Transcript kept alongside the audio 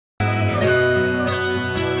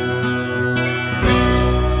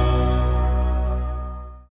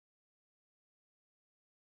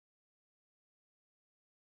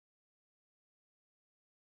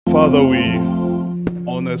Father, we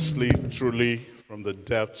honestly, truly, from the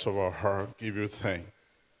depths of our heart, give you thanks.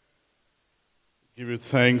 Give you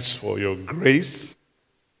thanks for your grace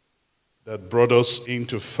that brought us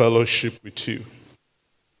into fellowship with you.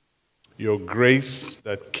 Your grace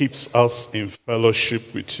that keeps us in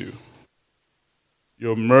fellowship with you.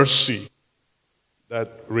 Your mercy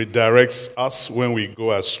that redirects us when we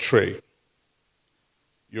go astray.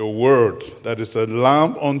 Your word that is a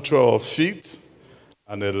lamp unto our feet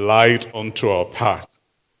and a light unto our path.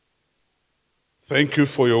 Thank you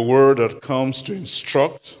for your word that comes to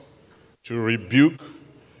instruct, to rebuke,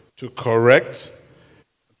 to correct,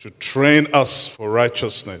 to train us for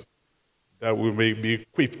righteousness, that we may be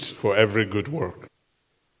equipped for every good work.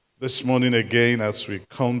 This morning again, as we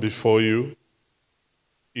come before you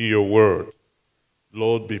in your word,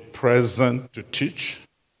 Lord, be present to teach,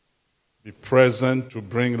 be present to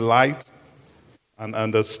bring light and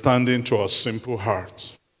understanding to our simple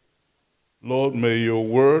hearts. Lord, may your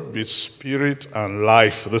word be spirit and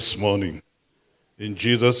life this morning. In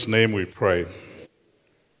Jesus' name we pray.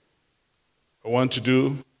 I want to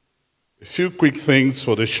do a few quick things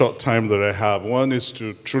for the short time that I have. One is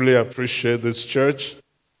to truly appreciate this church.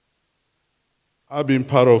 I've been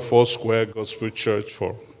part of Foursquare Gospel Church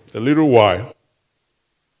for a little while.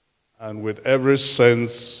 And with every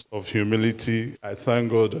sense of humility, I thank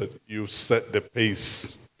God that you've set the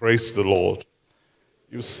pace. Praise the Lord.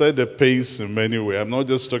 You've set the pace in many ways. I'm not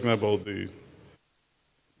just talking about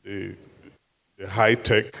the high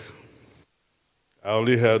tech. I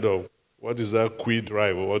only heard of, what is that, Quid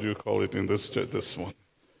drive, or what do you call it in this church this morning?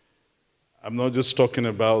 I'm not just talking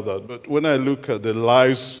about that. But when I look at the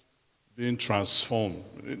lives being transformed,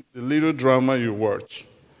 the little drama you watch,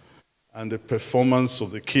 and the performance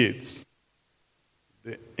of the kids,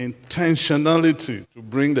 the intentionality to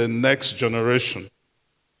bring the next generation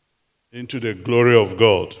into the glory of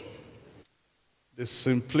God, the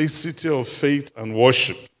simplicity of faith and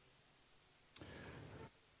worship.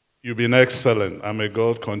 You've been excellent, and may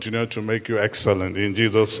God continue to make you excellent in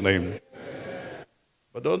Jesus' name.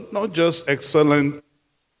 But not just excellent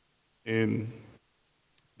in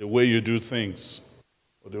the way you do things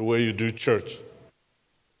or the way you do church,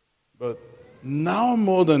 but now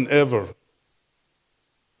more than ever,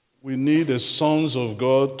 we need the sons of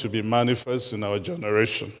God to be manifest in our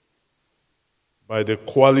generation by the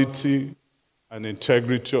quality and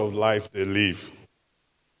integrity of life they live.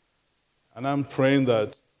 And I'm praying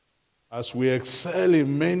that as we excel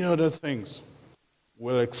in many other things,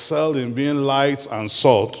 we'll excel in being light and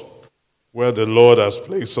salt where the Lord has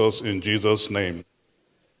placed us in Jesus' name.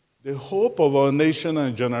 The hope of our nation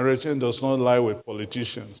and generation does not lie with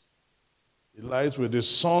politicians. It lies with the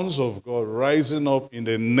sons of God rising up in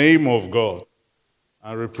the name of God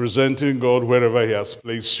and representing God wherever he has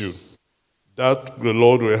placed you. That the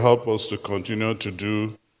Lord will help us to continue to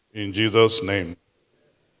do in Jesus' name.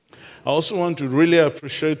 I also want to really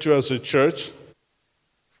appreciate you as a church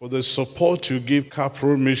for the support you give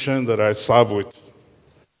Kputu mission that I serve with.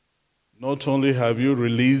 Not only have you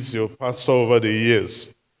released your pastor over the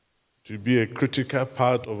years to be a critical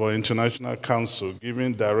part of our international council,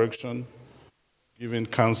 giving direction, giving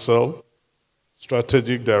counsel,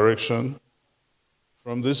 strategic direction.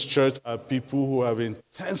 From this church are people who have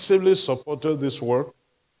intensively supported this work,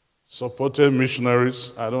 supported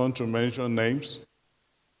missionaries. I don't want to mention names,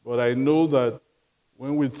 but I know that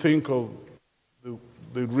when we think of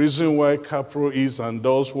the reason why Kputu is and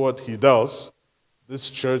does what he does,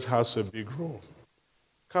 this church has a big role.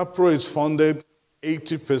 Kputu is funded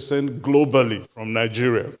 80% globally from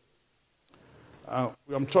Nigeria.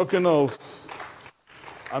 I'm talking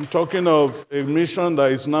of a mission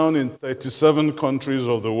that is now in 37 countries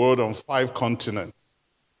of the world on 5 continents,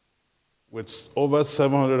 with over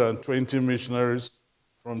 720 missionaries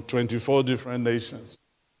from 24 different nations.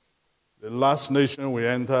 The last nation we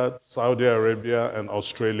entered, Saudi Arabia and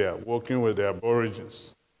Australia, working with the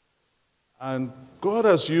Aborigines. And God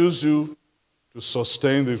has used you to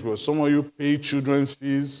sustain this work. Some of you pay children's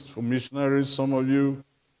fees for missionaries. Some of you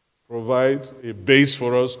provide a base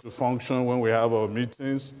for us to function when we have our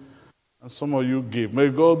meetings. And some of you give. May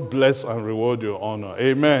God bless and reward your honor.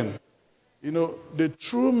 Amen. You know, the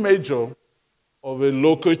true measure of a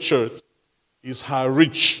local church is how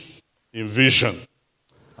rich in vision.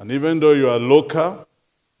 And even though you are local,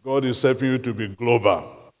 God is helping you to be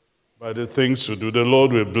global by the things you do. The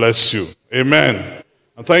Lord will bless you. Amen.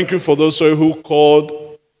 And thank you for those who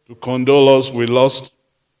called to condole us. We lost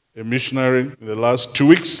a missionary in the last 2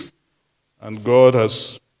 weeks. And God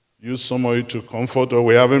has used some of you to comfort her.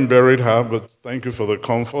 We haven't buried her, but thank you for the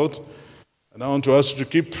comfort. And I want to ask you to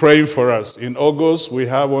keep praying for us. In August, we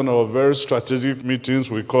have one of our very strategic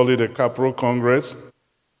meetings. We call it a Kputu Congress.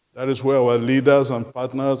 That is where our leaders and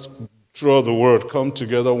partners throughout the world come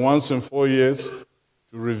together once in 4 years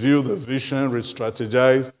to review the vision,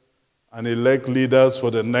 re-strategize, and elect leaders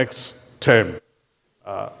for the next term.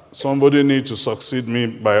 Somebody needs to succeed me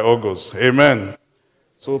by August. Amen.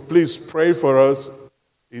 So please pray for us.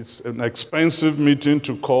 It's an expensive meeting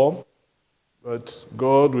to call, but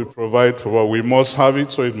God will provide for what we must have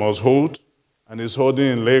it, so it must hold. And it's holding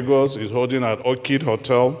in Lagos. It's holding at Orchid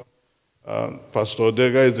Hotel. Pastor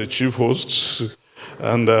Odega is the chief host.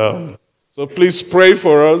 And so please pray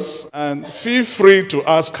for us, and feel free to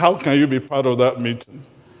ask, how can you be part of that meeting?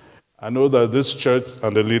 I know that this church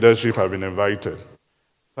and the leadership have been invited.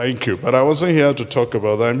 Thank you. But I wasn't here to talk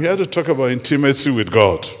about that. I'm here to talk about intimacy with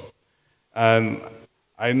God. And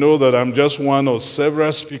I know that I'm just one of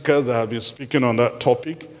several speakers that have been speaking on that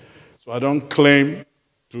topic, so I don't claim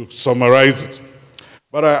to summarize it.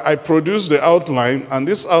 But I produced the outline, and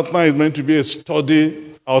this outline is meant to be a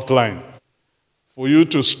study outline for you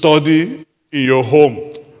to study in your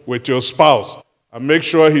home with your spouse and make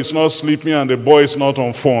sure he's not sleeping and the boy is not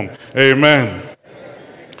on phone. Amen.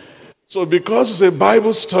 So because it's a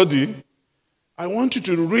Bible study, I want you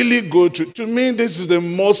to really go to me, this is the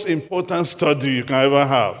most important study you can ever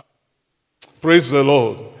have. Praise the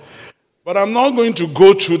Lord. But I'm not going to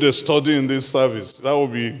go through the study in this service. That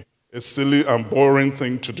would be a silly and boring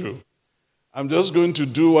thing to do. I'm just going to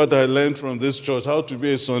do what I learned from this church, how to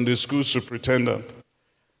be a Sunday school superintendent.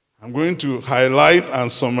 I'm going to highlight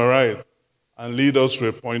and summarize and lead us to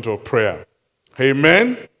a point of prayer.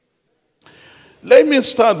 Amen? Let me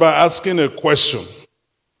start by asking a question.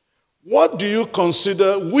 What do you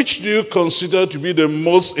consider, which do you consider to be the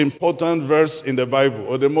most important verse in the Bible,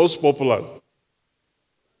 or the most popular?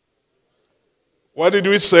 What did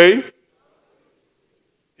we say?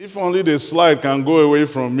 If only the slide can go away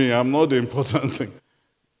from me, I'm not the important thing.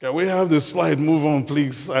 Can we have the slide move on,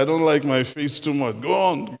 please? I don't like my face too much. Go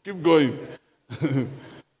on, keep going.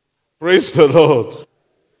 Praise the Lord.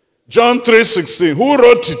 John 3:16. Who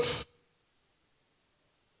wrote it?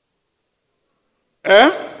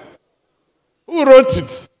 Who wrote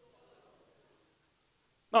it?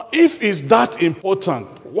 Now, if it's that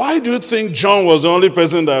important, why do you think John was the only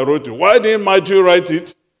person that wrote it? Why didn't Matthew write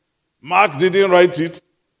it? Mark didn't write it.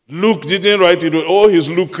 Luke didn't write it. Oh, he's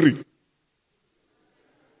Lukery.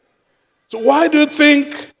 So why do you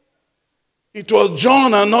think it was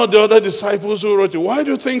John and not the other disciples who wrote it? Why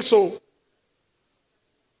do you think so?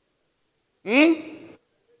 You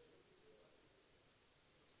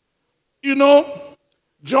know,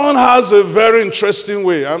 John has a very interesting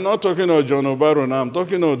way. I'm not talking about John Obaro now. I'm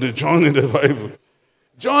talking about the John in the Bible.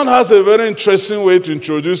 John has a very interesting way to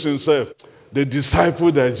introduce himself. The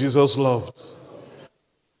disciple that Jesus loved.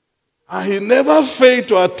 And he never failed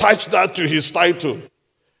to attach that to his title.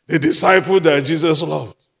 The disciple that Jesus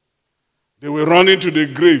loved. They were running to the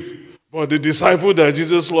grave. But the disciple that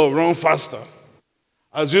Jesus loved ran faster.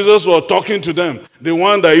 As Jesus was talking to them, the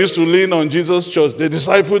one that used to lean on Jesus' church, the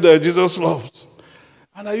disciple that Jesus loved.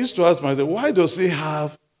 And I used to ask myself, why does he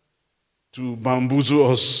have to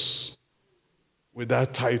bamboozle us with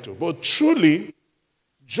that title? But truly,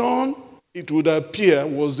 John, it would appear,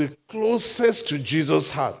 was the closest to Jesus'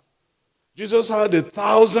 heart. Jesus had the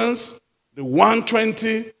thousands, the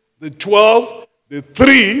 120, the 12, the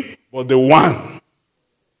 3, but the 1.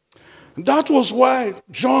 That was why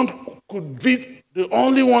John could be the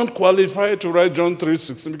only one qualified to write John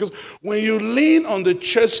 3:16. Because when you lean on the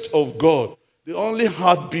chest of God, the only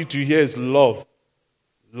heartbeat you hear is love,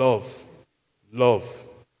 love, love,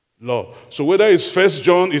 love. So whether it's 1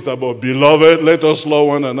 John, it's about beloved, let us love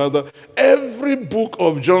one another. Every book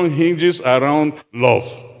of John hinges around love.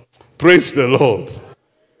 Praise the Lord.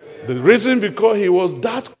 The reason because he was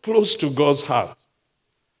that close to God's heart.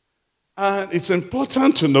 And it's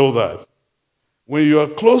important to know that when you are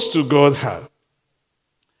close to God's heart.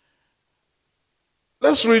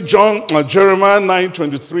 Let's read Jeremiah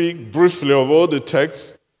 9:23 briefly of all the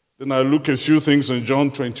texts. Then I'll look at a few things in John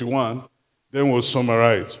 21. Then we'll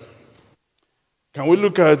summarize. Can we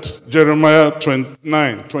look at Jeremiah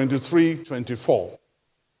 9:23-24?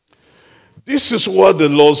 This is what the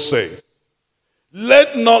Lord says.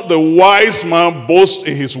 Let not the wise man boast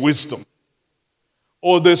in his wisdom,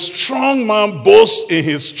 or the strong man boast in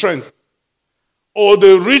his strength, or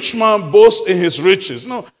the rich man boast in his riches.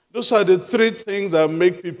 No, those are the 3 things that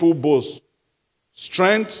make people boast.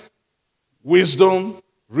 Strength, wisdom,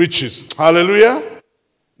 riches. Hallelujah.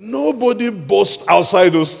 Nobody boasts outside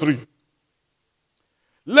those 3.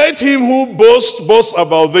 Let him who boasts boast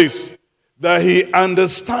about this, that he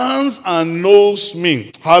understands and knows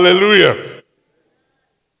me. Hallelujah.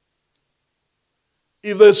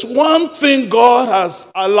 If there's one thing God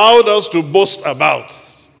has allowed us to boast about,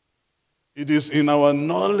 it is in our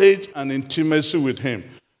knowledge and intimacy with him.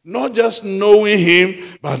 Not just knowing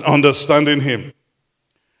him, but understanding him.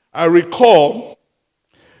 I recall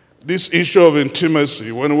this issue of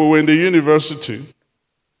intimacy. When we were in the university,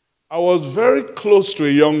 I was very close to a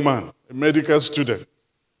young man, a medical student.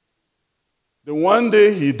 Then one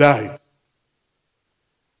day he died.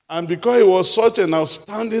 And because he was such an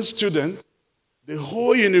outstanding student, the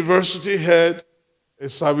whole university had a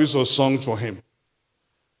service of song for him.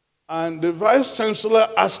 And the vice chancellor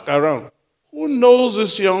asked around, who knows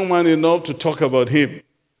this young man enough to talk about him?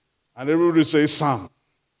 And everybody said, Sam.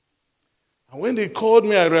 And when they called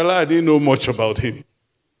me, I realized I didn't know much about him.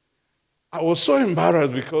 I was so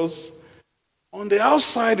embarrassed because on the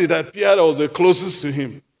outside it appeared I was the closest to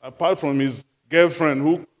him, apart from his girlfriend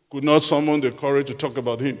who could not summon the courage to talk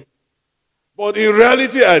about him. But in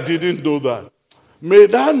reality, I didn't know that. May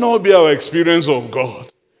that not be our experience of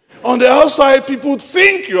God. On the outside, people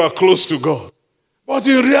think you are close to God. But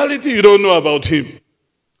in reality, you don't know about him.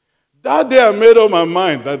 That day I made up my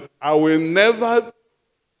mind that I will never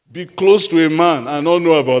be close to a man and not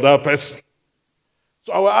know about that person.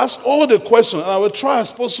 So I will ask all the questions, and I will try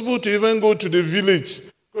as possible to even go to the village.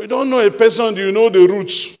 Because you don't know a person, you know the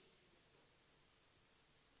roots.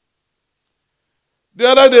 The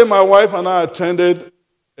other day, my wife and I attended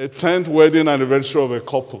a 10th wedding anniversary of a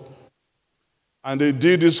couple. And they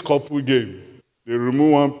did this couple game. They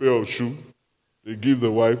remove one pair of shoes. They give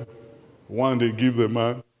the wife. One they give the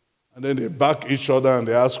man. And then they back each other and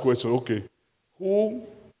they ask questions. Okay, who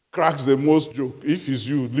cracks the most joke? If it's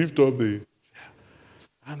you, lift up the...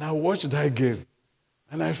 And I watched that game.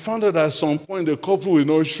 And I found that at some point the couple will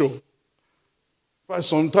not show. But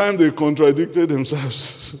sometimes they contradicted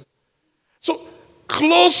themselves. So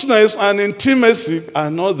closeness and intimacy are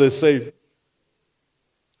not the same.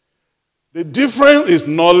 The difference is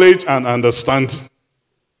knowledge and understanding.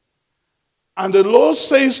 And the Lord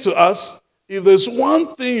says to us, if there's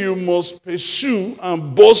one thing you must pursue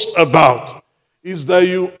and boast about, is that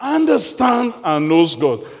you understand and knows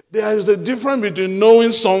God. There is a difference between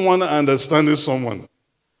knowing someone and understanding someone.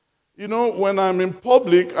 You know, when I'm in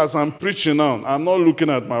public, as I'm preaching now, I'm not looking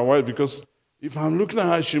at my wife because if I'm looking at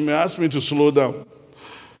her, she may ask me to slow down.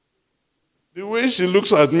 The way she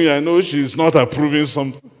looks at me, I know she's not approving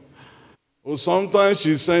something. Or sometimes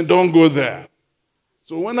she's saying, don't go there.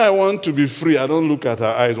 So when I want to be free, I don't look at her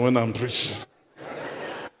eyes when I'm preaching.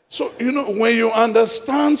 So, you know, when you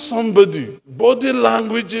understand somebody, body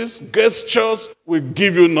languages, gestures will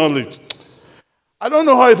give you knowledge. I don't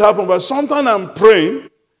know how it happened, but sometimes I'm praying.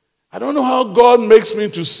 I don't know how God makes me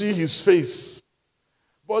to see his face.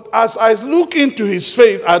 But as I look into his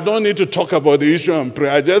face, I don't need to talk about the issue and pray.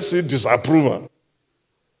 I just see disapproval.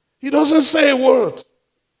 He doesn't say a word.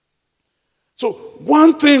 So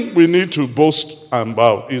one thing we need to boast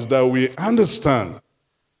about is that we understand,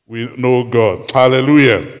 we know God.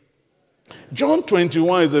 Hallelujah. John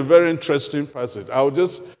 21 is a very interesting passage. I'll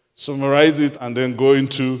just summarize it and then go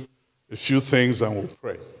into a few things and we'll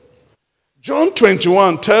pray. John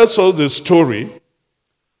 21 tells us the story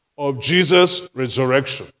of Jesus'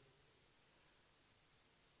 resurrection.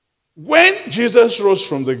 When Jesus rose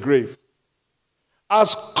from the grave,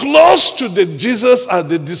 as close to the Jesus as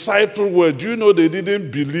the disciples were, do you know they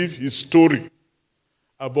didn't believe his story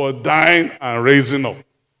about dying and raising up?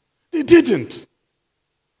 They didn't.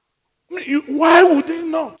 I mean, why would they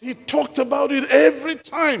not? He talked about it every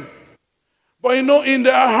time. But you know, in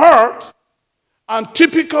their heart, and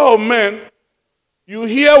typical of men, you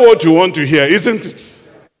hear what you want to hear, isn't it?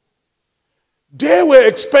 They were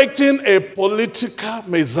expecting a political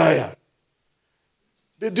Messiah.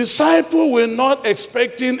 The disciples were not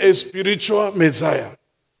expecting a spiritual Messiah.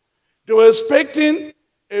 They were expecting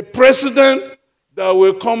a president that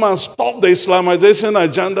will come and stop the Islamization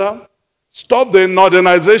agenda, stop the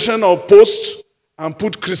northernization of posts, and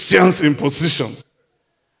put Christians in positions.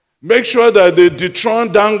 Make sure that they dethrone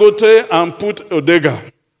Dangote and put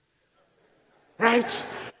Odega. Right?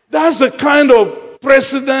 That's the kind of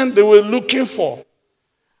president they were looking for.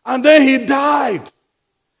 And then he died.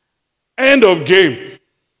 End of game.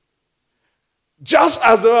 Just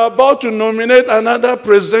as they were about to nominate another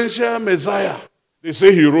presidential Messiah, they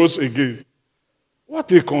say he rose again.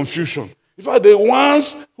 What a confusion. In fact, the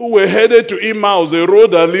ones who were headed to Emmaus, the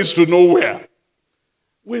road that leads to nowhere,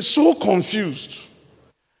 were so confused.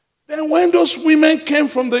 Then when those women came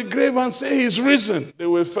from the grave and said he's risen, they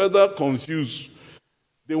were further confused.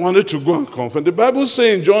 They wanted to go and confront. The Bible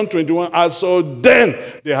says in John 21, as so then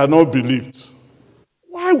they had not believed.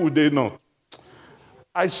 Why would they not?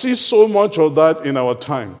 I see so much of that in our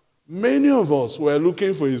time. Many of us were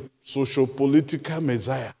looking for a socio-political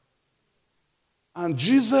Messiah. And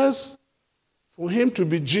Jesus, for him to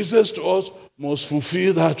be Jesus to us, must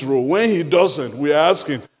fulfill that role. When he doesn't, we are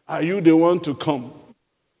asking, are you the one to come?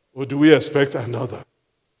 Or do we expect another?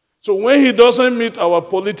 So when he doesn't meet our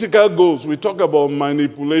political goals, we talk about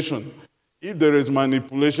manipulation. If there is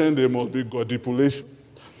manipulation, there must be godipulation.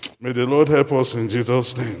 May the Lord help us in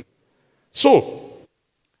Jesus' name. So,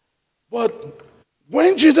 but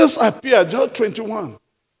when Jesus appeared, John 21,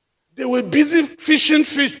 they were busy fishing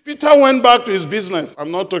fish. Peter went back to his business.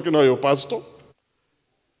 I'm not talking about your pastor.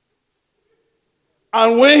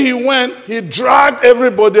 And when he went, he dragged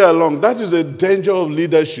everybody along. That is the danger of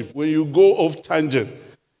leadership. When you go off tangent,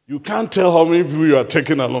 you can't tell how many people you are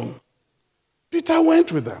taking along. Peter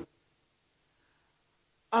went with them.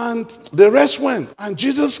 And the rest went. And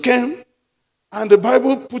Jesus came, and the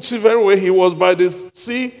Bible puts it very well. He was by the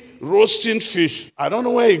sea roasting fish. I don't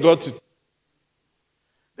know where he got it.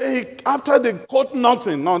 Then after they caught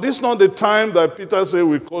nothing. Now, this is not the time that Peter said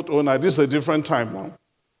we caught Ona. This is a different time now.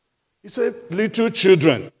 He said, little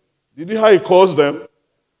children. Did you hear how he calls them?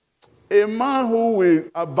 A man who will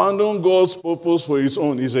abandon God's purpose for his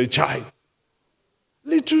own is a child.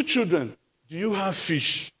 Little children, do you have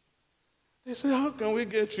fish? They say, how can we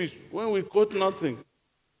get fish when we caught nothing?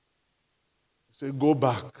 He said, go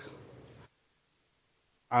back.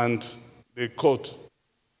 And they caught.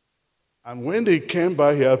 And when they came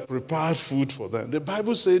back, he had prepared food for them. The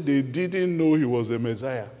Bible said they didn't know he was the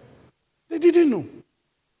Messiah. They didn't know.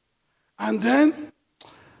 And then,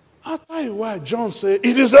 after a while, John said,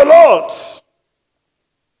 it is the Lord.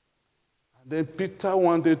 And then Peter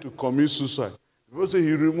wanted to commit suicide. Because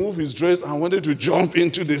he removed his dress and wanted to jump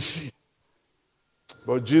into the sea.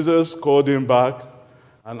 But Jesus called him back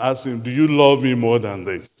and asked him, do you love me more than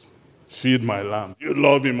this? Feed my lamb. Do you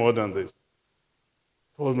love me more than this?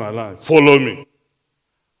 Feed my lamb. Follow me.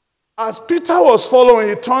 As Peter was following,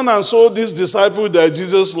 he turned and saw this disciple that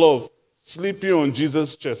Jesus loved sleeping on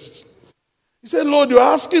Jesus' chest. He said, Lord, you're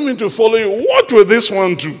asking me to follow you. What will this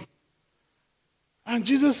one do? And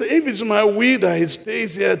Jesus said, if it's my will that he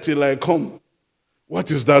stays here till I come,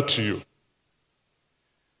 what is that to you?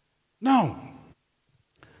 Now,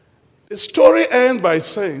 the story ends by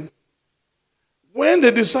saying, when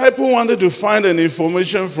the disciple wanted to find an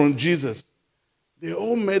information from Jesus, they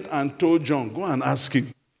all met and told John, go and ask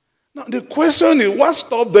him. Now, the question is, what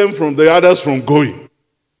stopped them from the others from going?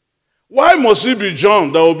 Why must it be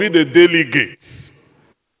John that will be the delegate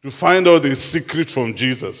to find out the secret from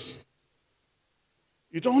Jesus?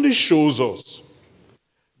 It only shows us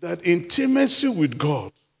that intimacy with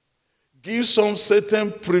God gives some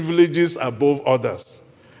certain privileges above others.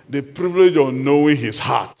 The privilege of knowing his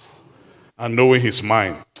heart and knowing his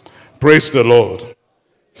mind. Praise the Lord.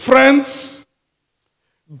 Friends,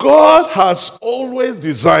 God has always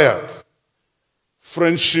desired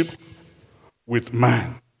friendship with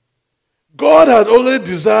man. God had always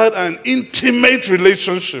desired an intimate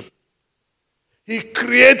relationship. He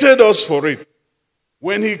created us for it.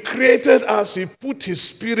 When he created us, he put his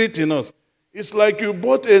spirit in us. It's like you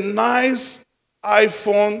bought a nice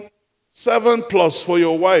iPhone 7 Plus for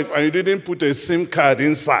your wife and you didn't put a SIM card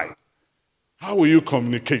inside. How will you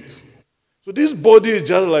communicate? So this body is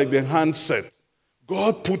just like the handset.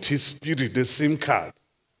 God put his spirit, the SIM card.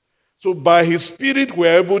 So by his spirit,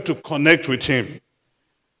 we're able to connect with him.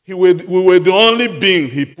 We were the only being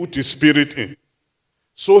he put his spirit in,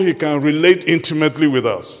 so he can relate intimately with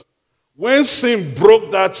us. When sin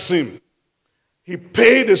broke that sin, he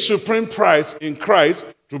paid the supreme price in Christ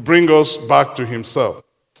to bring us back to himself.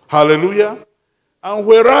 Hallelujah. And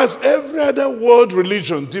whereas every other world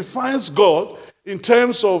religion defines God in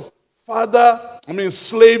terms of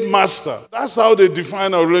slave master. That's how they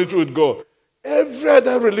define our relationship with God. Every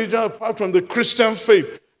other religion apart from the Christian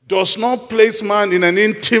faith does not place man in an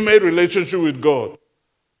intimate relationship with God.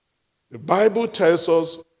 The Bible tells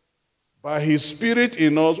us by his spirit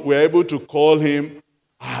in us, we're able to call him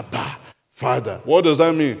Abba, Father. What does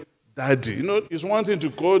that mean? Daddy. You know, it's one thing to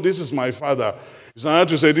call, this is my father. It's another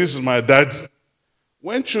to say, this is my daddy.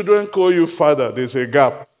 When children call you father, there's a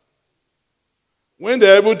gap. When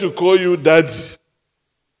they're able to call you daddy,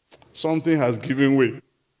 something has given way,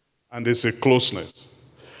 and there's a closeness.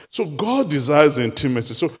 So God desires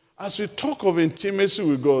intimacy. So as we talk of intimacy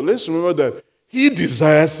with God, let's remember that he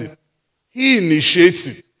desires it. He initiates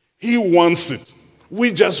it. He wants it.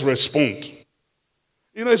 We just respond.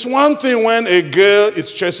 You know, it's one thing when a girl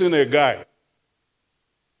is chasing a guy.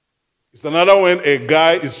 It's another when a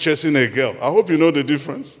guy is chasing a girl. I hope you know the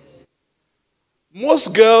difference.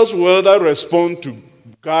 Most girls will rather respond to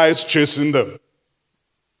guys chasing them.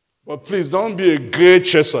 But please don't be a gay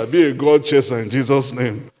chaser. Be a God chaser in Jesus'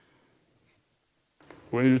 name.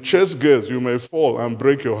 When you chase girls, you may fall and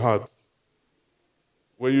break your heart.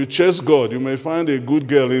 When you chase God, you may find a good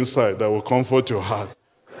girl inside that will comfort your heart.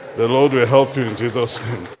 The Lord will help you in Jesus'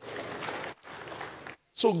 name.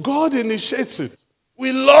 So God initiates it.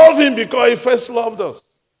 We love him because he first loved us.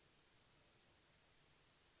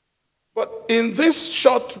 But in this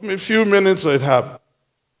short few minutes I have,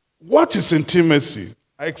 what is intimacy?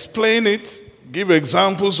 I explain it, give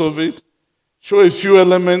examples of it, show a few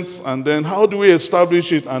elements, and then how do we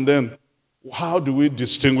establish it, and then how do we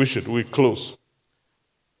distinguish it? We close.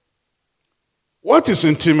 What is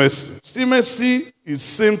intimacy?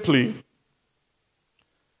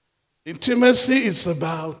 Intimacy is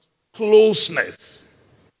about closeness,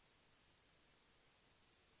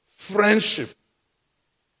 friendship.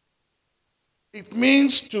 It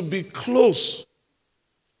means to be close,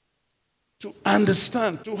 to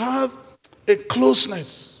understand, to have a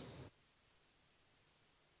closeness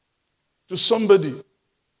to somebody.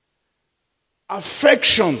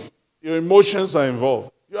 Affection, your emotions are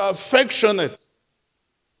involved. You are affectionate.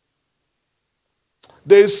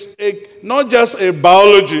 There's not just a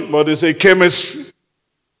biology, but there's a chemistry.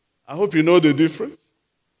 I hope you know the difference.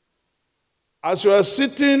 As you are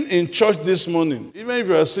sitting in church this morning, even if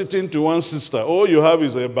you are sitting to one sister, all you have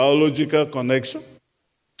is a biological connection.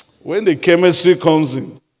 When the chemistry comes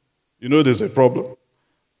in, you know there's a problem.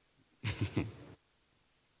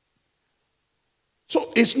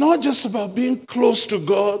 So it's not just about being close to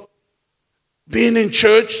God, being in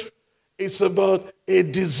church. It's about a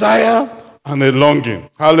desire and a longing.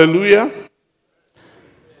 Hallelujah.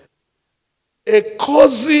 A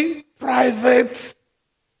cozy, private,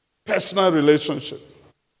 personal relationship.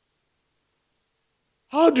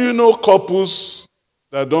 How do you know couples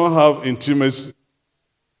that don't have intimacy?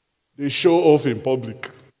 They show off in public.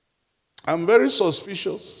 I'm very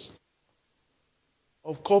suspicious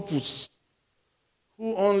of couples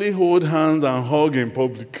who only hold hands and hug in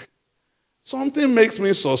public. Something makes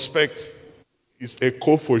me suspect it's a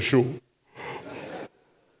call for show.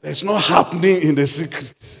 It's not happening in the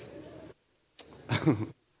secret.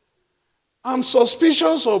 I'm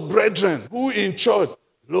suspicious of brethren who in church,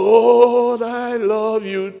 Lord, I love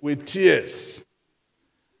you, with tears.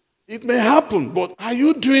 It may happen, but are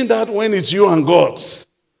you doing that when it's you and God?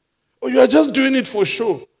 Or you are just doing it for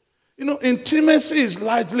show? You know, intimacy is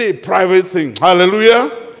largely a private thing. Hallelujah.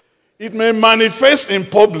 It may manifest in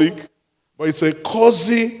public, but it's a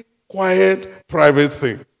cozy, quiet, private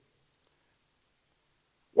thing.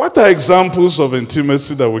 What are examples of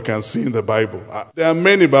intimacy that we can see in the Bible? There are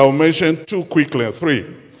many, but I'll mention two quickly,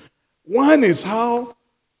 three. One is how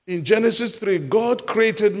in Genesis 3, God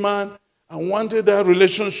created man and wanted that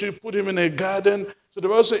relationship, put him in a garden. So the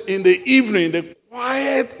Bible says in the evening, in the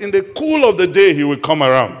quiet, in the cool of the day, he will come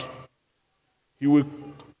around. He will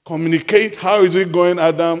communicate. How is it going,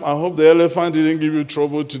 Adam? I hope the elephant didn't give you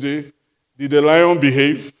trouble today. Did the lion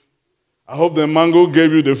behave? I hope the mango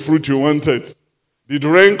gave you the fruit you wanted. Did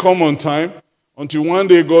rain come on time? Until one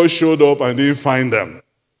day God showed up and didn't find them.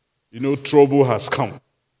 You know, trouble has come.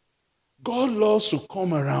 God loves to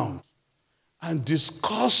come around and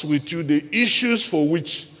discuss with you the issues for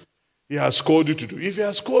which he has called you to do. If he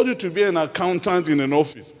has called you to be an accountant in an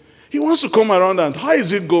office, he wants to come around and, how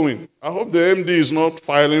is it going? I hope the MD is not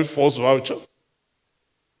filing false vouchers.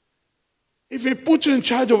 If he puts you in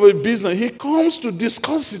charge of a business, he comes to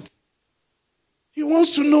discuss it. He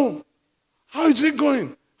wants to know, how is it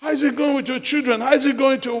going? How is it going with your children? How is it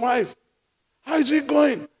going with your wife? How is it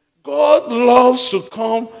going? God loves to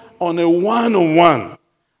come on a one-on-one.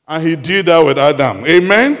 And he did that with Adam.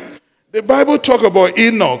 Amen? The Bible talks about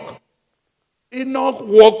Enoch. Enoch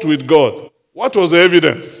walked with God. What was the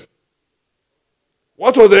evidence?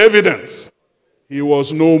 What was the evidence? He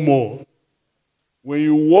was no more. When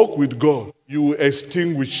you walk with God, you will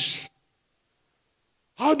extinguish.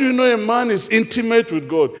 How do you know a man is intimate with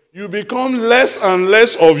God? You become less and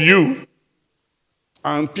less of you,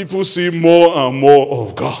 and people see more and more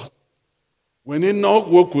of God. When Enoch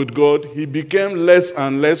walked with God, he became less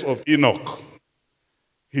and less of Enoch.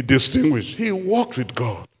 He distinguished. He walked with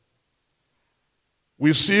God.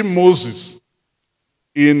 We see Moses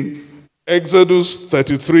in Exodus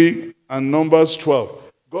 33 and Numbers 12.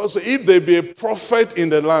 God said, if there be a prophet in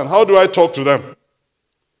the land, how do I talk to them?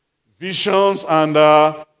 Visions and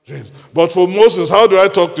dreams. But for Moses, how do I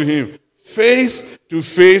talk to him? Face to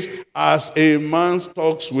face, as a man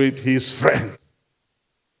talks with his friend.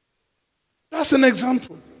 That's an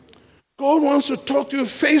example. God wants to talk to you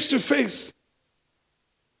face to face.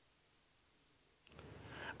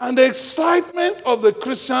 And the excitement of the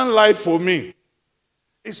Christian life for me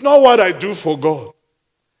is not what I do for God.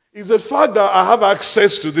 It's the fact that I have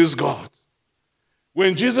access to this God.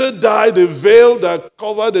 When Jesus died, the veil that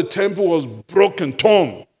covered the temple was broken,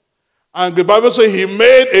 torn. And the Bible says he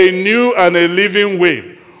made a new and a living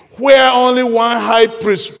way, where only one high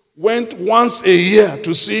priest went once a year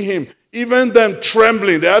to see him. Even them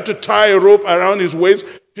trembling, they had to tie a rope around his waist.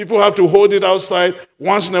 People have to hold it outside.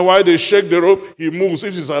 Once in a while, they shake the rope. He moves.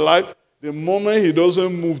 If he's alive, the moment he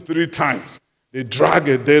doesn't move 3 times, they drag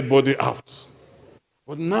a dead body out.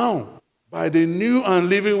 But now, by the new and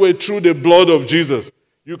living way through the blood of Jesus,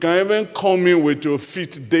 you can even come in with your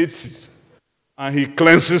feet dirty, and he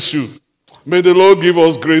cleanses you. May the Lord give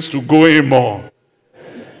us grace to go in more.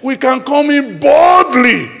 We can come in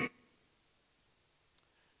boldly.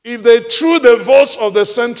 If they threw the votes of the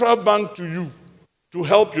central bank to you to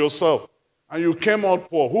help yourself, and you came out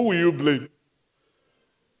poor, who will you blame?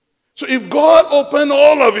 So if God opened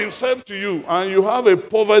all of himself to you, and you have a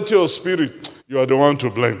poverty of spirit, you are the one to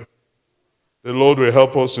blame. The Lord will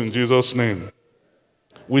help us in Jesus' name.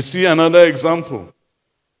 We see another example.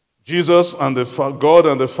 Jesus and God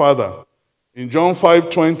and the Father. In John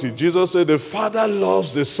 5:20, Jesus said the Father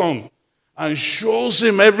loves the Son and shows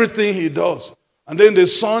him everything he does. And then the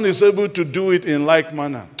Son is able to do it in like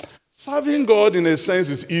manner. Serving God, in a sense,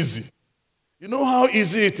 is easy. You know how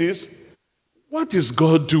easy it is? What is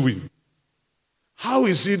God doing? How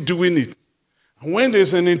is he doing it? And when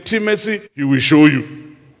there's an intimacy, he will show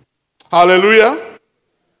you. Hallelujah.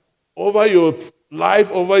 Over your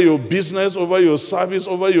life, over your business, over your service,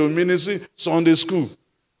 over your ministry, Sunday school.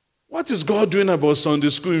 What is God doing about Sunday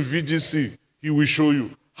school in VGC? He will show you.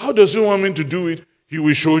 How does he want me to do it? He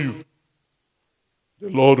will show you. The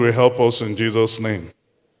Lord will help us in Jesus' name.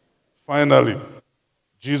 Finally,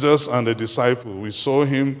 Jesus and the disciple, we saw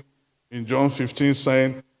him in John 15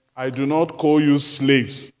 saying, I do not call you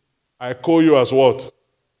slaves. I call you as what?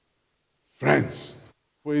 Friends.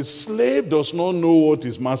 For a slave does not know what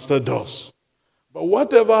his master does. But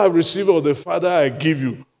whatever I receive of the Father, I give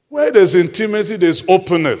you. Where there's intimacy, there's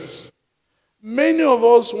openness. Many of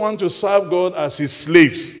us want to serve God as his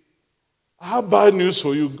slaves. I have bad news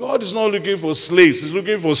for you. God is not looking for slaves. He's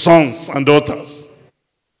looking for sons and daughters.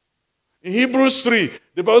 In Hebrews 3,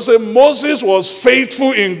 the Bible says Moses was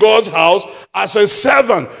faithful in God's house as a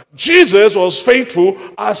servant. Jesus was faithful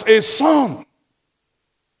as a son.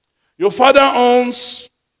 Your father owns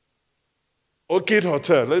Orchid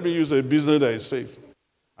Hotel. Let me use a business that is safe.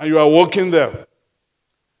 And you are working there.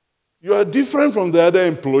 You are different from the other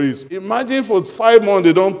employees. Imagine for 5 months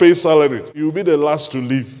they don't pay salaries. You will be the last to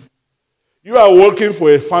leave. You are working for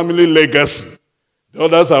a family legacy. The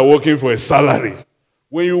others are working for a salary.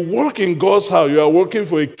 When you work in God's house, you are working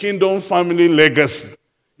for a kingdom family legacy.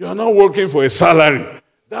 You are not working for a salary.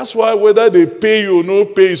 That's why whether they pay you or no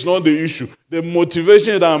pay is not the issue. The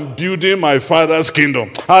motivation is that I'm building my Father's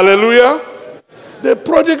kingdom. Hallelujah. The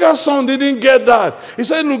prodigal son didn't get that. He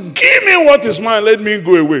said, look, give me what is mine, let me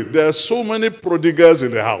go away. There are so many prodigals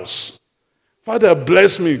in the house. Father,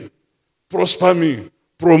 bless me, prosper me,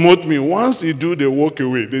 promote me. Once they do, they walk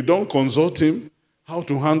away. They don't consult him how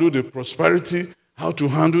to handle the prosperity, how to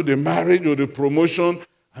handle the marriage or the promotion,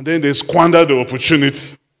 and then they squander the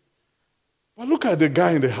opportunity. But look at the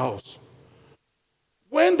guy in the house.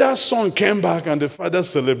 When that son came back and the father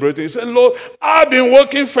celebrated, he said, Lord, I've been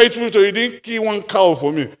working faithfully to you. You didn't kill one cow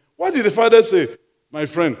for me. What did the father say? My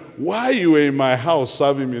friend, while you were in my house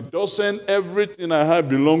serving me, doesn't everything I have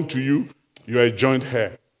belong to you? You are a joint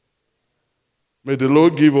heir. May the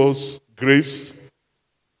Lord give us grace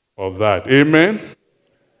of that. Amen.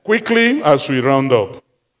 Quickly, as we round up,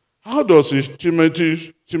 how does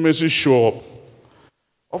intimacy show up?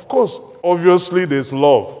 Of course, obviously there's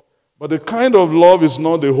love. But the kind of love is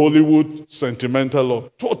not the Hollywood sentimental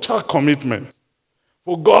love. Total commitment.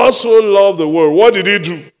 For God so loved the world, what did he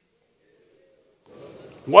do?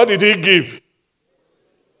 What did he give?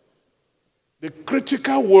 The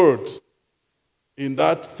critical word in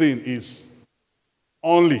that thing is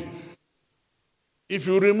only. If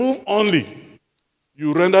you remove only,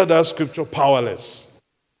 you render that scripture powerless.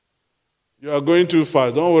 You are going too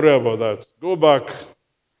far. Don't worry about that. Go back.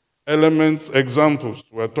 Elements, examples.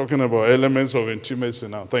 We're talking about elements of intimacy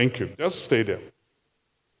now. Thank you. Just stay there.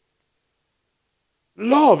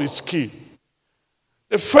 Love is key.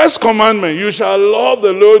 The first commandment, you shall love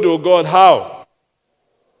the Lord your God. How?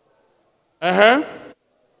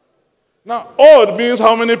 Now, all means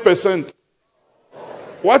how many percent?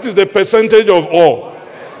 What is the percentage of all?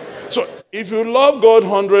 So, if you love God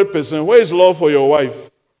 100%, where is love for your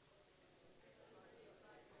wife?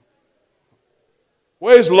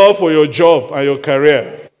 Where is love for your job and your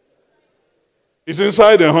career? It's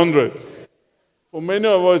inside the 100. For many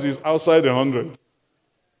of us, it's outside the 100.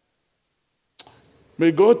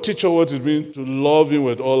 May God teach us what it means to love him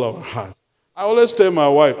with all our heart. I always tell my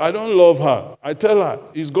wife, I don't love her. I tell her,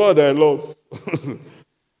 it's God I love. I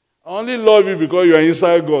only love you because you are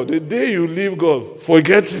inside God. The day you leave God,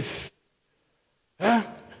 forget it. Huh?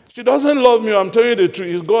 She doesn't love me, I'm telling you the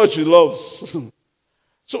truth. It's God she loves.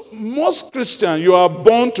 So most Christians, you are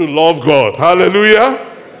born to love God. Hallelujah.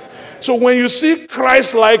 So when you see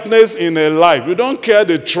Christ-likeness in a life, you don't care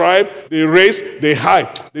the tribe, the race, the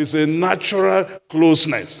height. There's a natural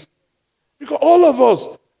closeness. Because all of us,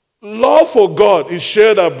 love for God is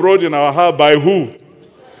shared abroad in our heart by who?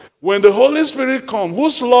 When the Holy Spirit comes,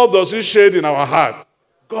 whose love does he share in our heart?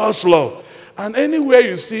 God's love. And anywhere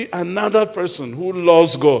you see another person who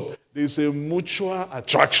loves God, there's a mutual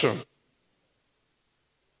attraction.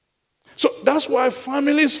 So that's why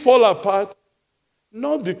families fall apart,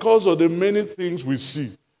 not because of the many things we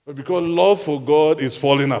see, but because love for God is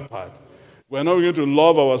falling apart. We're not going to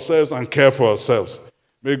love ourselves and care for ourselves.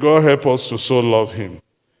 May God help us to so love him.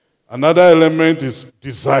 Another element is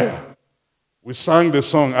desire. We sang the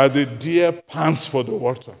song, "As the deer pants for the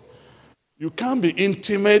water." You can't be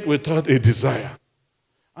intimate without a desire.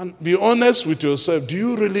 And be honest with yourself. Do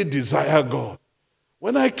you really desire God?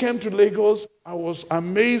 When I came to Lagos, I was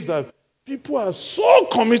amazed that people are so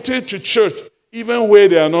committed to church, even where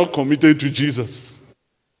they are not committed to Jesus.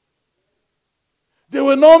 They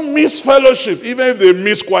will not miss fellowship, even if they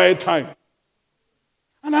miss quiet time.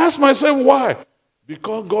 And I asked myself, why?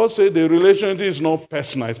 Because God said the relationship is not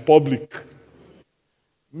personal, it's public.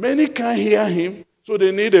 Many can't hear him, so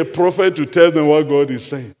they need a prophet to tell them what God is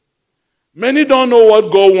saying. Many don't know what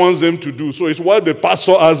God wants them to do, so it's what the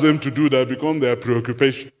pastor asks them to do that becomes their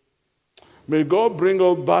preoccupation. May God bring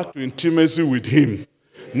us back to intimacy with him,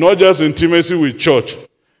 not just intimacy with church.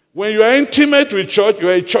 When you are intimate with church, you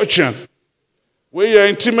are a churchian. When you are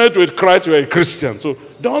intimate with Christ, you are a Christian. So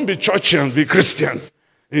don't be churchians, be Christians.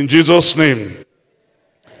 In Jesus' name.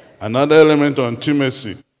 Another element of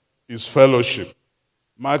intimacy is fellowship.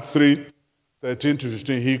 Mark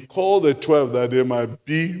 3:13-15. He called the 12 that they might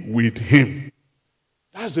be with him.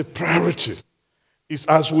 That's a priority. It's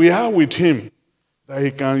as we are with him that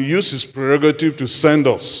he can use his prerogative to send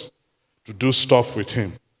us to do stuff with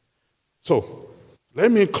him. So,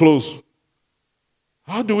 let me close.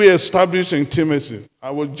 How do we establish intimacy?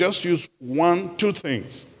 I will just use two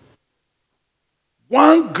things.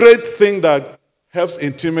 One great thing that helps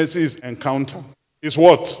intimacy is encounter. Is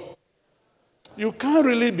what? You can't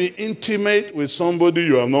really be intimate with somebody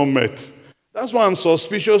you have not met. That's why I'm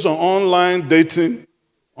suspicious of online dating,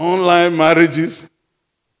 online marriages,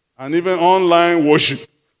 and even online worship.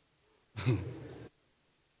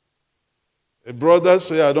 A brother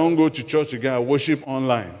said, I don't go to church again, I worship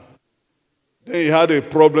online. Then he had a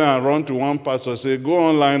problem and run to one pastor and said, go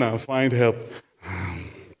online and find help.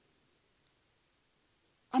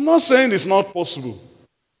 I'm not saying it's not possible.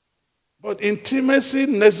 But intimacy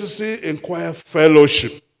necessarily requires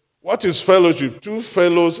fellowship. What is fellowship? Two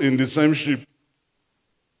fellows in the same ship.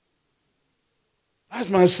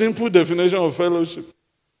 That's my simple definition of fellowship.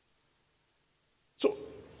 So,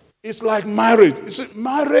 it's like marriage. You see,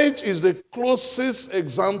 marriage is the closest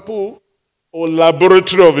example or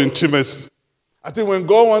laboratory of intimacy. I think when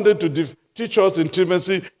God wanted to teach us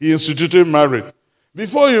intimacy, he instituted marriage.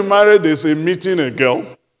 Before you marry, there's a meeting a girl.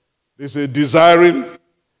 There's a desiring.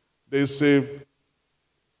 There's a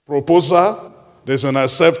proposal, there's an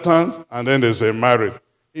acceptance, and then there's a marriage.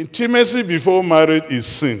 Intimacy before marriage is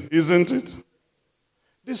sin, isn't it?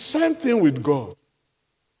 The same thing with God.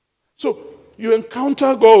 So you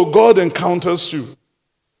encounter God, God encounters you.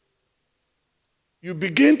 You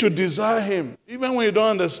begin to desire him, even when you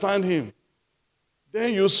don't understand him.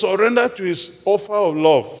 Then you surrender to his offer of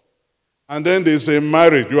love. And then there's a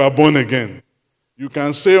marriage, you are born again. You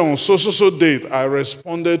can say on so date, I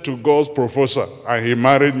responded to God's proposal and he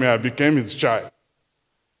married me, I became his child.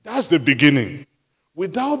 That's the beginning.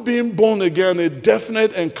 Without being born again, a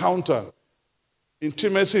definite encounter.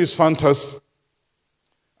 Intimacy is fantasy.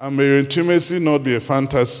 And may your intimacy not be a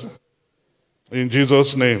fantasy. In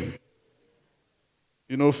Jesus' name.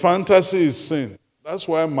 You know, fantasy is sin. That's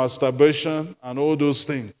why masturbation and all those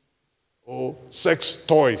things, or sex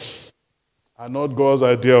toys, are not God's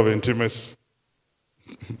idea of intimacy.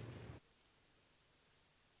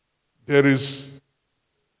 There is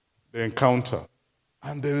the encounter,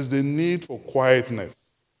 and there is the need for quietness.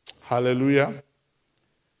 Hallelujah.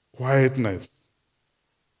 Quietness.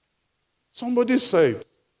 Somebody said,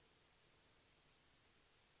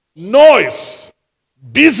 noise,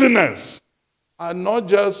 busyness are not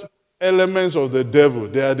just elements of the devil.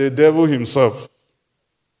 They are the devil himself.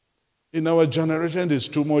 In our generation, there's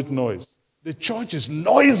too much noise. The church is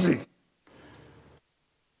noisy.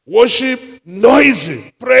 Worship,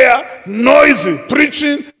 noisy. Prayer, noisy.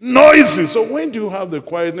 Preaching, noisy. So when do you have the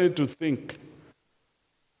quietness to think?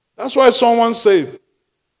 That's why someone said,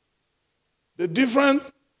 the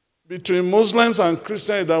difference between Muslims and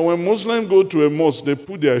Christians is that when Muslims go to a mosque, they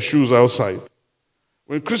put their shoes outside.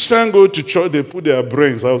 When Christians go to church, they put their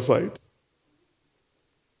brains outside.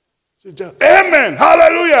 So just, amen,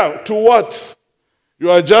 hallelujah. To what?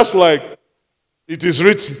 You are just like, it is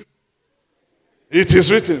written. It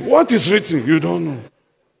is written. What is written? You don't know.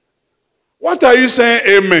 What are you saying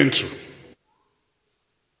amen to?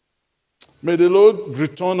 May the Lord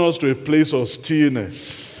return us to a place of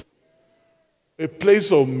stillness, a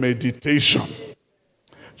place of meditation.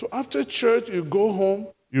 So after church, you go home,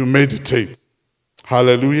 you meditate.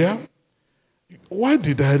 Hallelujah. What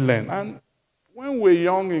did I learn? And when we're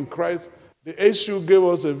young in Christ, the ASU gave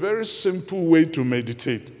us a very simple way to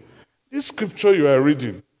meditate. This scripture you are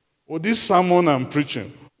reading, or this sermon I'm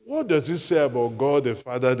preaching, what does it say about God, the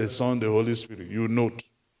Father, the Son, the Holy Spirit? You note.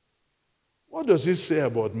 What does it say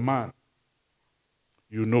about man?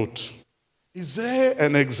 You note. Is there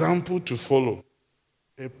an example to follow?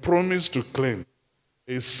 A promise to claim?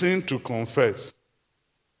 A sin to confess?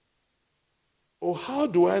 Or how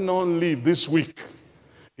do I not live this week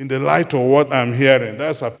in the light of what I'm hearing?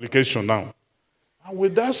 That's application now. And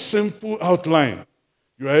with that simple outline,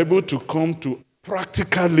 you are able to come to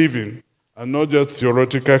practical living and not just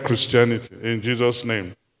theoretical Christianity, in Jesus'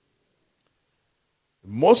 name. The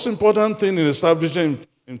most important thing in establishing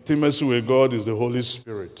intimacy with God is the Holy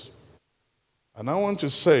Spirit. And I want to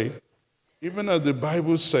say, even as the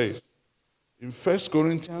Bible says, in 1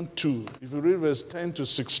 Corinthians 2, if you read verse 10 to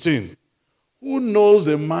 16, who knows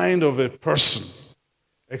the mind of a person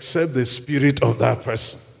except the spirit of that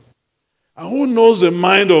person? And who knows the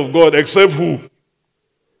mind of God except who?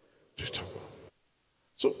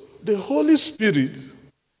 So the Holy Spirit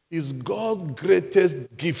is God's greatest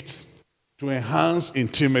gift to enhance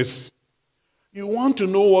intimacy. You want to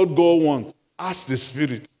know what God wants? Ask the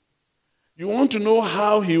Spirit. You want to know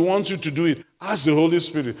how He wants you to do it? Ask the Holy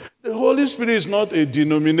Spirit. The Holy Spirit is not a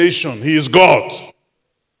denomination. He is God.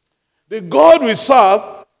 The God we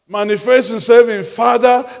serve manifests Himself in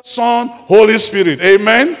Father, Son, Holy Spirit.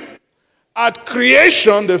 Amen? At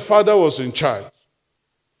creation, the Father was in charge.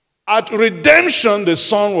 At redemption, the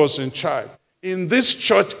Son was in charge. In this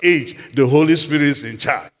church age, the Holy Spirit is in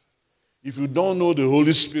charge. If you don't know the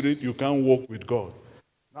Holy Spirit, you can't walk with God.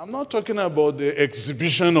 Now, I'm not talking about the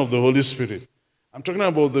exhibition of the Holy Spirit. I'm talking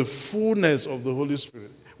about the fullness of the Holy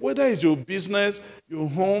Spirit. Whether it's your business, your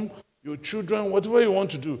home, your children, whatever you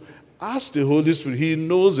want to do, ask the Holy Spirit. He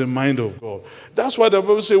knows the mind of God. That's why the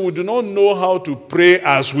Bible says we do not know how to pray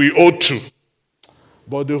as we ought to.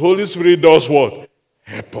 But the Holy Spirit does what?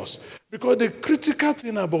 Help us. Because the critical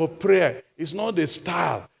thing about prayer is not the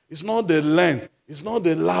style. It's not the length. It's not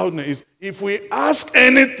the loudness. If we ask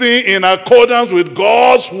anything in accordance with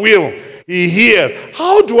God's will, He hears.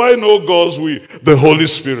 How do I know God's will? The Holy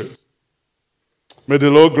Spirit. May the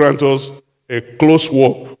Lord grant us a close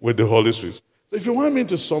walk with the Holy Spirit. So if you want me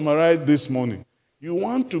to summarize this morning, you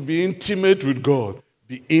want to be intimate with God,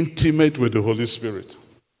 be intimate with the Holy Spirit.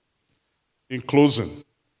 In closing,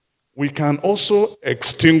 we can also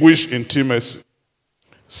extinguish intimacy.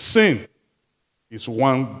 Sin is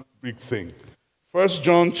one big thing. 1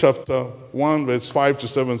 John chapter 1, verse 5 to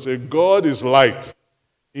 7 says, God is light.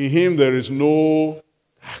 In Him there is no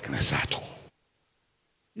darkness at all.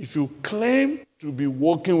 If you claim to be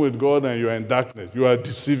walking with God and you are in darkness, you are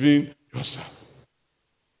deceiving yourself.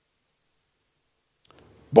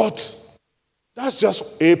 But that's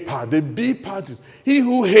just A part. The B part is, he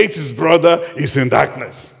who hates his brother is in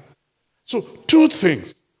darkness. So two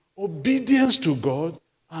things, obedience to God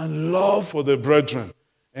and love for the brethren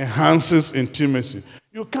enhances intimacy.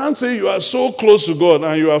 You can't say you are so close to God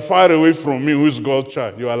and you are far away from me, who is God's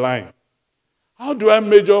child. You are lying. How do I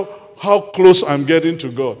measure how close I'm getting to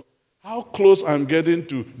God? How close I'm getting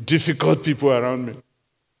to difficult people around me?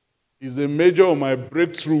 Is the measure of my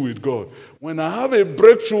breakthrough with God. When I have a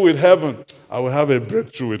breakthrough with heaven, I will have a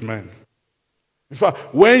breakthrough with man. In fact,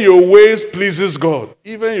 when your ways pleases God,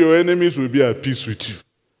 even your enemies will be at peace with you.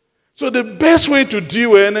 So the best way to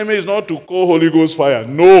deal with enemy is not to call Holy Ghost fire.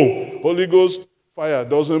 No, Holy Ghost fire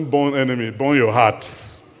doesn't burn enemy, burn your heart.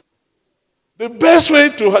 The best way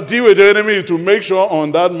to deal with the enemy is to make sure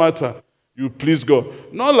on that matter you please God.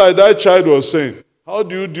 Not like that child was saying, how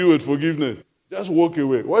do you deal with forgiveness? Just walk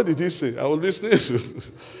away. What did he say? I was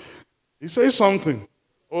listening. He said something.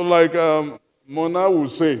 Or like Mona will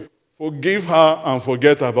say, forgive her and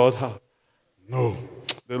forget about her. No.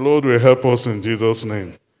 The Lord will help us in Jesus'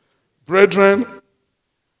 name. Brethren,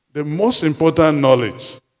 the most important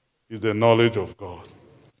knowledge is the knowledge of God.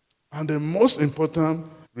 And the most important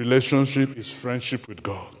relationship is friendship with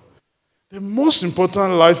God. The most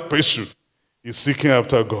important life pursuit is seeking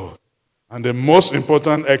after God. And the most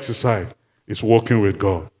important exercise is walking with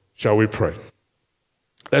God. Shall we pray?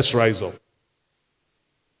 Let's rise up.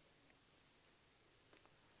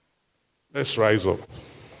 Let's rise up.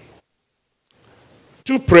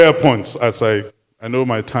 2 prayer points as I know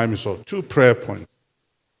my time is up. 2 prayer points.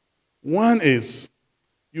 One is,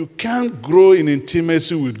 you can't grow in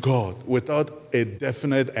intimacy with God without a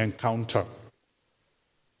definite encounter.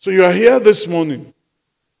 So you are here this morning.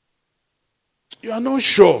 You are not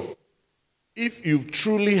sure if you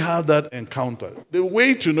truly have that encounter. The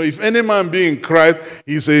way to know, if any man be in Christ,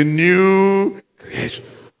 he's a new creation.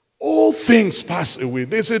 All things pass away.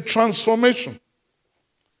 There's a transformation.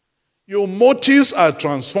 Your motives are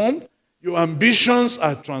transformed. Your ambitions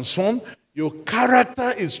are transformed. Your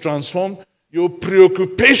character is transformed. Your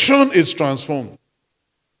preoccupation is transformed.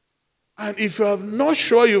 And if you are not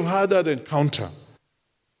sure you've had that encounter,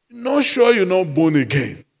 not sure you're not born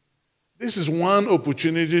again, this is one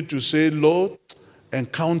opportunity to say, Lord,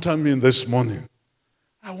 encounter me this morning.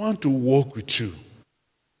 I want to walk with you.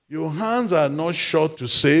 Your hands are not short to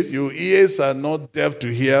save. Your ears are not deaf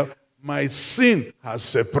to hear. My sin has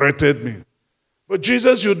separated me. But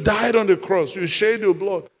Jesus, you died on the cross. You shed your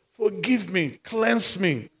blood. Forgive me. Cleanse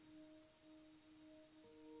me.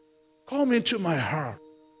 Come into my heart.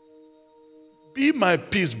 Be my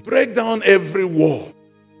peace. Break down every wall.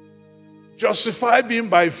 Justify me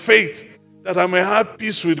by faith that I may have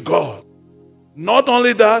peace with God. Not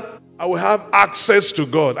only that, I will have access to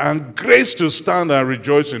God and grace to stand and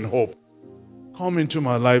rejoice in hope. Come into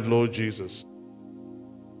my life, Lord Jesus.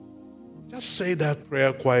 Just say that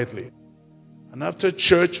prayer quietly. And after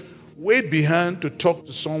church, wait behind to talk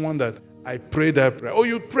to someone that I prayed that prayer. Oh,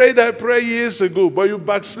 you prayed that prayer years ago, but you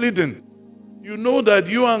backslidden. You know that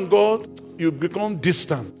you and God, you become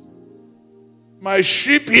distant. My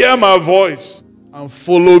sheep hear my voice and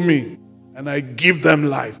follow me, and I give them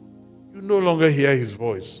life. You no longer hear his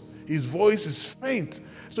voice. His voice is faint.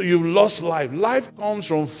 So you've lost life. Life comes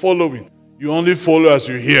from following. You only follow as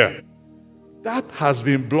you hear. That has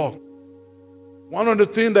been blocked. One of the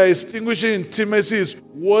things that extinguishes intimacy is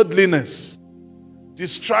worldliness.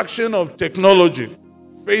 Distraction of technology.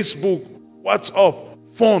 Facebook, WhatsApp,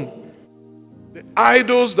 phone. The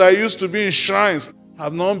idols that used to be in shrines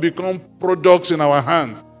have now become products in our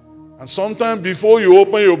hands. And sometimes before you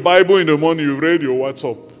open your Bible in the morning, you read your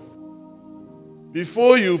WhatsApp.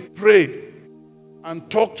 Before you pray and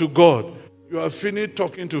talk to God, you are finished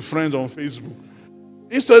talking to friends on Facebook.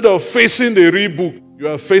 Instead of facing the real book, you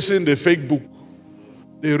are facing the fake book.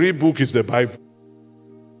 The real book is the Bible.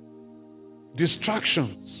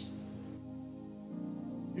 Distractions.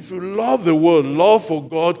 If you love the world, love for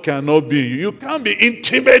God cannot be. You can't be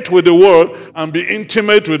intimate with the world and be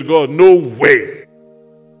intimate with God. No way.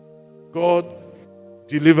 God,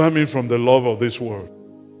 deliver me from the love of this world.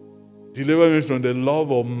 Deliver me from the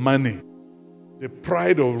love of money, the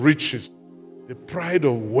pride of riches, the pride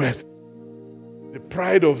of wealth, the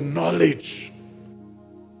pride of knowledge.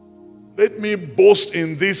 Let me boast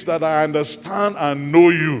in this that I understand and know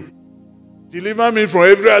you. Deliver me from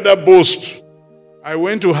every other boast. I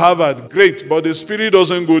went to Harvard, great, but the spirit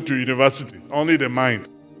doesn't go to university, only the mind.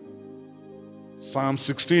 Psalm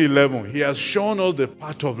 16:11, he has shown us the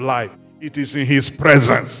path of life. It is in his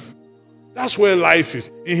presence. That's where life is.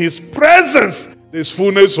 In his presence, there's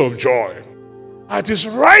fullness of joy. At his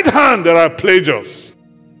right hand, there are pleasures.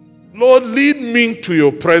 Lord, lead me to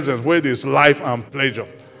your presence where there's life and pleasure.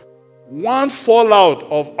 One fallout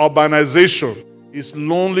of urbanization is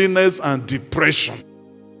loneliness and depression.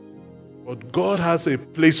 But God has a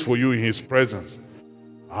place for you in his presence.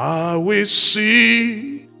 I will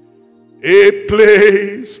see a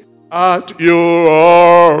place at your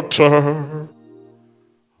altar,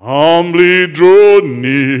 humbly draw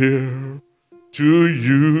near to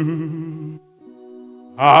you.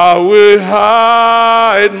 I will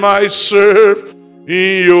hide myself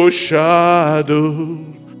in your shadow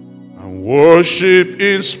and worship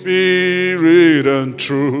in spirit and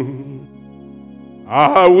truth.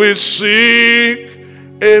 I will seek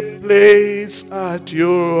a place at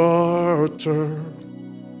your altar,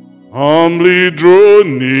 humbly draw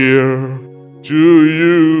near to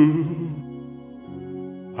you.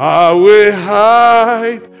 I will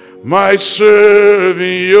hide myself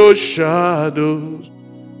in your shadows,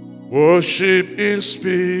 worship in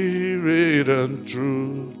spirit and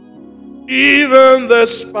truth. Even the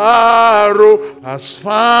sparrow has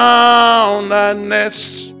found a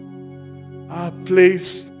nest, a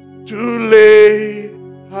place to lay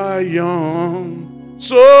her young.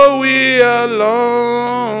 So we are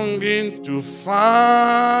longing to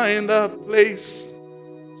find a place.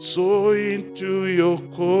 So into your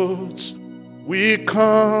courts we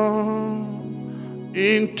come,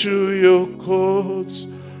 into your courts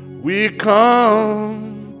we come.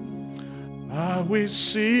 I will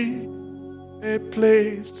see a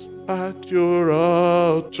place at your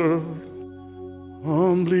altar,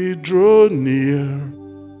 humbly draw near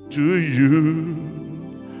to you.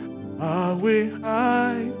 I will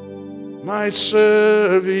hide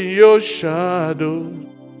myself in your shadow,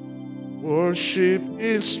 worship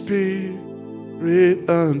in spirit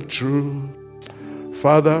and truth.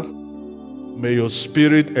 Father, may your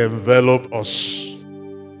spirit envelop us.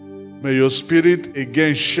 May your spirit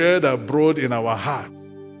again shed abroad in our hearts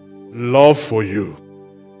love for you,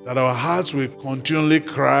 that our hearts will continually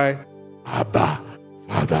cry, Abba,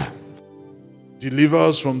 Father. Deliver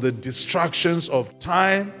us from the distractions of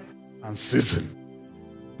time and season.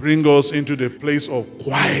 Bring us into the place of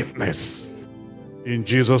quietness. In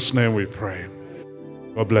Jesus' name we pray.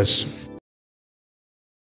 God bless you.